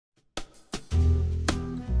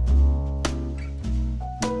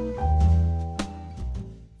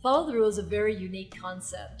Follow the Rule is a very unique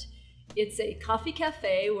concept. It's a coffee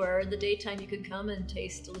cafe where in the daytime you can come and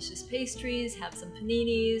taste delicious pastries, have some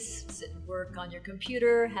paninis, sit and work on your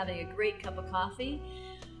computer, having a great cup of coffee.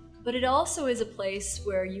 But it also is a place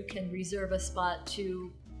where you can reserve a spot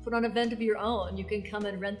to put on an event of your own. You can come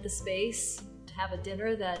and rent the space to have a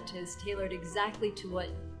dinner that is tailored exactly to what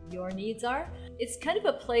your needs are. It's kind of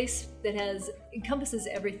a place that encompasses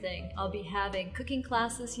everything. I'll be having cooking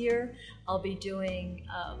classes here. I'll be doing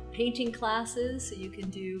painting classes, so you can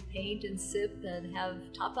do paint and sip and have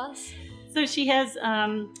tapas. So she has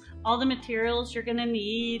all the materials you're gonna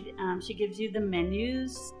need. She gives you the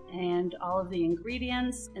menus and all of the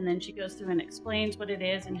ingredients, and then she goes through and explains what it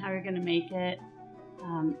is and how you're gonna make it.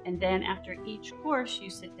 And then after each course, you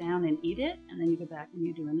sit down and eat it, and then you go back and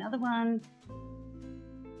you do another one.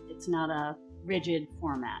 It's not a rigid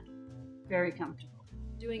format. Very comfortable.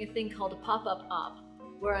 Doing a thing called a pop-up op,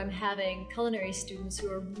 where I'm having culinary students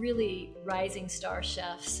who are really rising star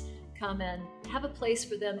chefs come and have a place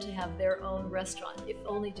for them to have their own restaurant, if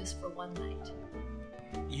only just for one night.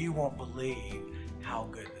 You won't believe how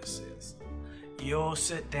good this is. You'll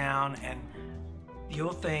sit down and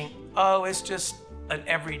you'll think, oh, it's just an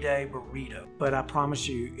everyday burrito. But I promise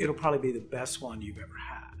you, it'll probably be the best one you've ever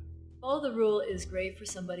had. Follow the Rule is great for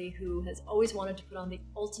somebody who has always wanted to put on the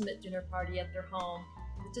ultimate dinner party at their home,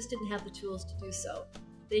 but just didn't have the tools to do so.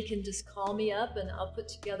 They can just call me up and I'll put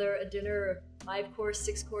together a dinner, a 5-course,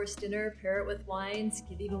 6-course dinner, pair it with wines,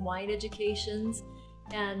 give even wine educations,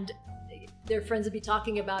 and their friends will be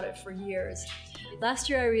talking about it for years. Last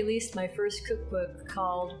year I released my first cookbook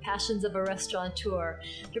called Passions of a Restaurateur.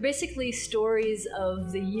 They're basically stories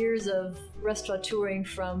of the years of restaurateuring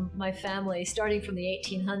from my family, starting from the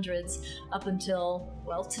 1800s up until,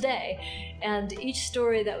 well, today. And each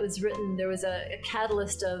story that was written, there was a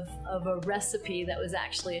catalyst of a recipe that was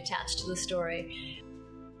actually attached to the story.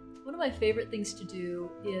 One of my favorite things to do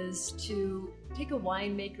is to take a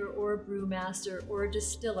winemaker or a brewmaster or a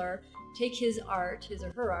distiller, take his art, his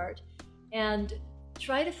or her art, and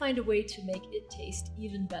try to find a way to make it taste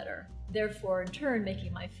even better. Therefore, in turn,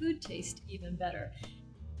 making my food taste even better.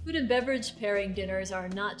 Food and beverage pairing dinners are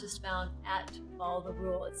not just found at Follow the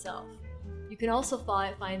Rule itself. You can also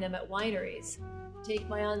find them at wineries. Take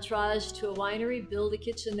my entourage to a winery, build a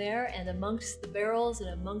kitchen there, and amongst the barrels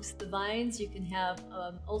and amongst the vines, you can have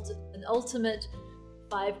an ultimate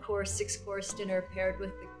 5-course, 6-course dinner paired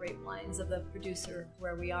with the grape wines of the producer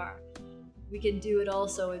where we are. We can do it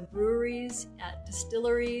also in breweries, at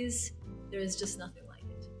distilleries. There is just nothing like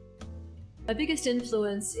it. My biggest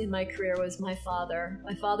influence in my career was my father.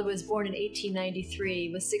 My father was born in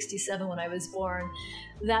 1893, was 67 when I was born.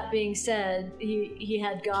 That being said, he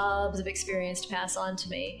had gobs of experience to pass on to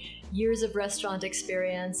me. Years of restaurant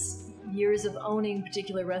experience, years of owning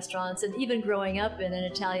particular restaurants, and even growing up in an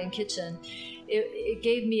Italian kitchen. It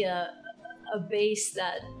gave me a base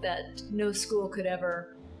that no school could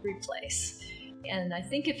ever replace. And I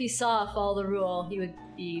think if he saw Follow the Rule, he would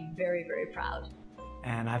be very, very proud.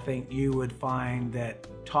 And I think you would find that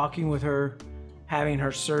talking with her, having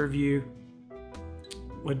her serve you,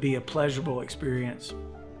 would be a pleasurable experience.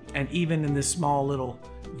 And even in this small little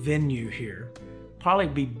venue here, probably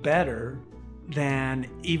be better than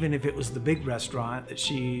even if it was the big restaurant that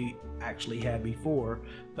she actually had before,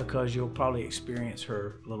 because you'll probably experience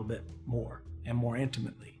her a little bit more and more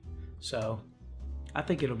intimately. So I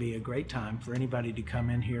think it'll be a great time for anybody to come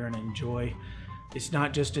in here and enjoy. It's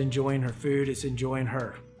not just enjoying her food, it's enjoying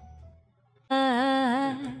her.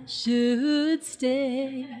 I should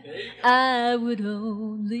stay, I would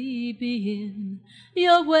only be in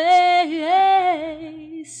your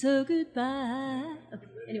way, so goodbye. Okay,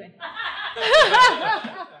 anyway.